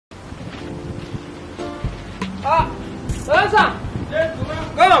Sasa.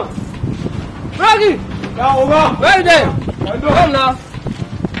 Go. Ragi. Ya uga. Where there? Come now.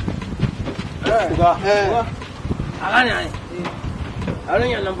 Uga. Agane ai. Aran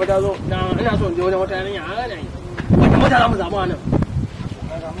yan nan fata zo. Ina so in je wajen wata yarinya agane ai. Wata mota za mu zamu anan.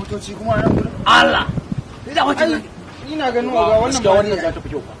 Ga motoci kuma nan gurin. Allah. Ina wace ina ganin uga wannan za ta fi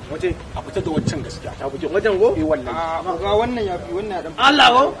kyau. Waje a fitar da wancan gaskiya ta fi kyau. wajen go? Eh wallahi. uga wannan ya fi wannan ya dan. Allah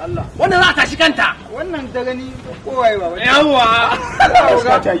go? Allah. Wannan za ta shi kanta. Wannan da gani kowaye ba wani. Yawwa.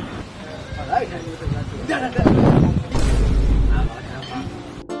 Gaskiya ta yi.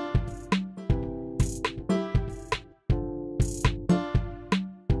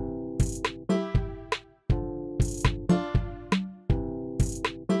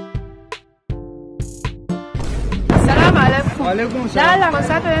 Alaikum Da Allah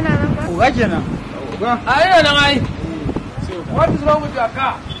Masato yana nan ba? uga kenan. Uga. Ai nan ai. What is wrong with your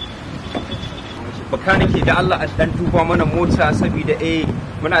car? Bakanike da Allah a dan duba mana mota saboda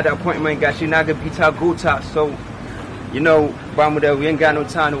muna da appointment gashi na ga Peter Gota so you know ba mu da we ain't got no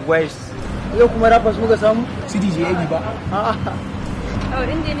time to waste. Yau kuma rafas muka samu? CDJ yayi ba. Oh,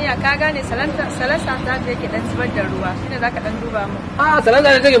 injiniya ka gane salasa ta da yake dan zubar da ruwa shine zaka dan duba mu. Salon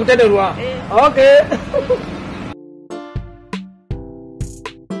da take fitar da ruwa. Okay.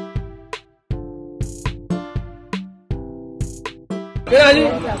 Kina ji?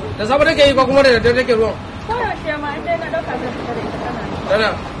 Da safe take yi ko kuma da daddare take ruwan? Koyaushe ma in dai na dauka zan fita da ita kana. Tana.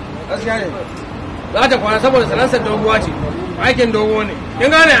 Gaskiya ne. Za ta kwana saboda salansar doguwa ce. Aikin dogo ne.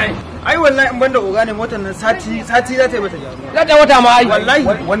 Kin gane ai? Ai wallahi in banda uga ne motar nan sati za ta yi mata gyara. Za ta wata ma ai. Wallahi.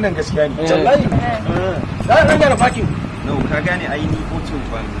 Wannan gaskiya ne. Wallahi. Za ta rage da fakin. No ka gane ai ni auto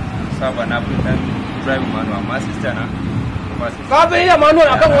ban saba na fi dan driving manual amma sister na Ka fi iya manual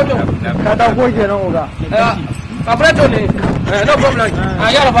akan wato. Ka dauko kenan uga. Carburetor ne. No problem.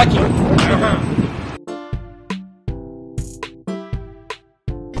 Yara fakin.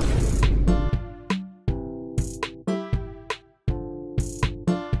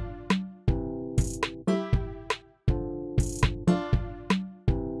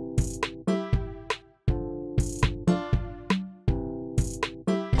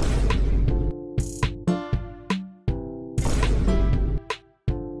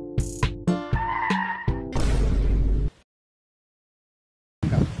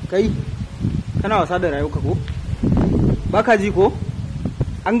 Kai kana wasa da rayuwarka ko? Baka ji ko?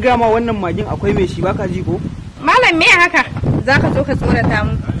 An gama wannan magin akwai mai shi baka ji ko? Malam me haka? Zaka zo ka tsorata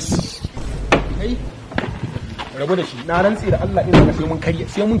mu. Kai rabu da shi na rantsi da Allah ina ga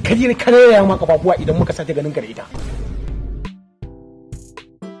sai mun karye ya ma kafafuwa idan muka sace ganin ka da ita.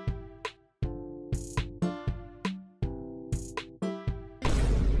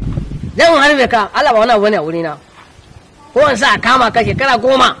 Zan harbe ka, Allah ba wani abu ne a wurina. Ko an sa kama ka shekara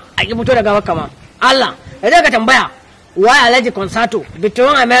 10 a ki fito daga maka ma. Allah, idan ka tambaya why allergic concerto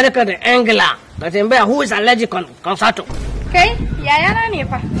between America da Ingila. Ka tambaya who is allergic concerto. Kai yayana ne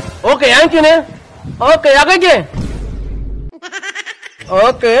fa. Okay, yanki ne? Okay, ya kake?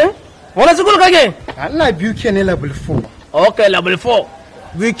 Okay. Wani school kake? Allah biyu ke ne level 4. Okay, level 4.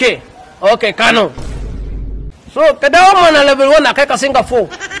 BK. Okay, Kano. So, ka dawo mana level 1 a kai ka Singapore.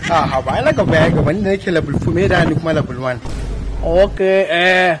 Ba ina ga baya gaban da nake level 4 me da ni kuma level 1.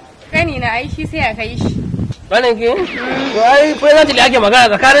 Okay, Kani na ai shi sai ya kai shi. Banin ki? To ai present da ake magana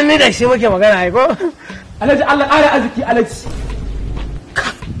tsakanin ni da shi muke magana ai ko? Alhaji Allah ƙara arziki Alhaji.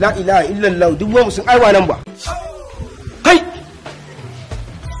 La ilaha illallah duk mu sun aiwa nan ba. Kai!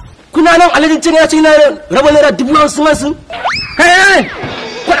 Kuna nan Alhaji cin ya ci na raba naira 50,000. Kai!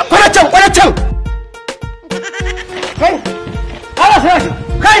 Kwana can! Kai! Allah sai shi.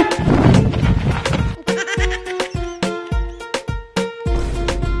 Kai!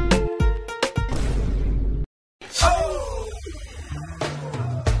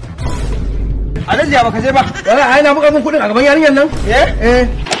 Alhaji ya baka je ba. Wala ai na buga mun kudin a gaban yarinyar nan. Eh?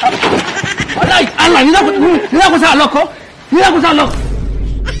 Wallahi Allah ni za ku sa Allah ko? Ni za ku sa Allah.